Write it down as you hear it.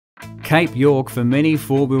Cape York for many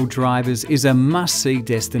four-wheel drivers is a must-see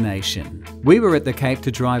destination. We were at the Cape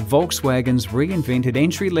to drive Volkswagen's reinvented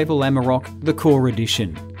entry-level Amarok, the Core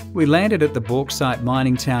Edition. We landed at the bauxite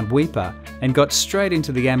mining town Weipa and got straight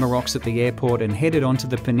into the Amaroks at the airport and headed onto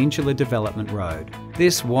the Peninsula Development Road.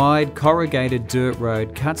 This wide, corrugated dirt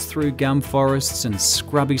road cuts through gum forests and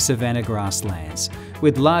scrubby savanna grasslands,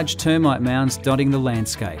 with large termite mounds dotting the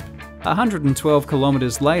landscape. 112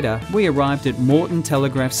 kilometres later, we arrived at Moreton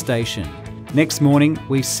Telegraph Station. Next morning,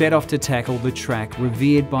 we set off to tackle the track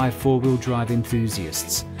revered by four-wheel drive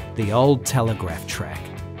enthusiasts, the old Telegraph track.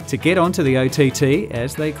 To get onto the OTT,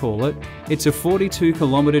 as they call it, it's a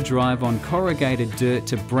 42-kilometre drive on corrugated dirt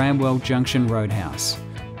to Bramwell Junction Roadhouse.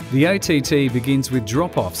 The OTT begins with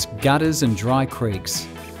drop-offs, gutters and dry creeks.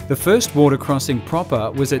 The first water crossing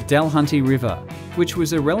proper was at Dalhunty River, which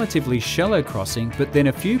was a relatively shallow crossing, but then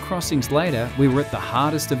a few crossings later we were at the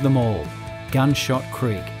hardest of them all, Gunshot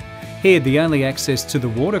Creek. Here the only access to the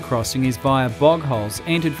water crossing is via bog holes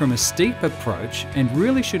entered from a steep approach and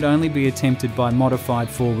really should only be attempted by modified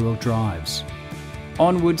four-wheel drives.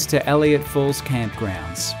 Onwards to Elliott Falls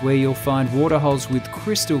campgrounds, where you'll find waterholes with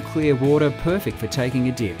crystal clear water perfect for taking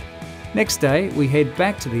a dip. Next day, we head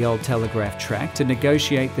back to the old Telegraph track to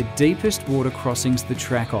negotiate the deepest water crossings the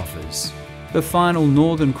track offers. The final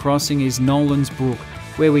northern crossing is Nolan's Brook,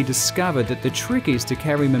 where we discovered that the trick is to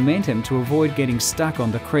carry momentum to avoid getting stuck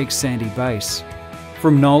on the creek's sandy base.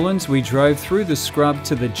 From Nolan's, we drove through the scrub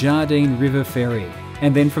to the Jardine River Ferry,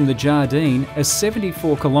 and then from the Jardine, a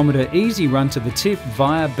 74-kilometre easy run to the tip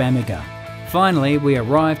via Bamaga. Finally, we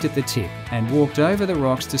arrived at the tip and walked over the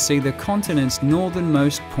rocks to see the continent's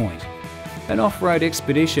northernmost point. An off-road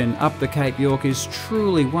expedition up the Cape York is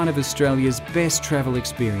truly one of Australia's best travel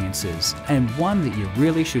experiences, and one that you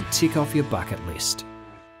really should tick off your bucket list.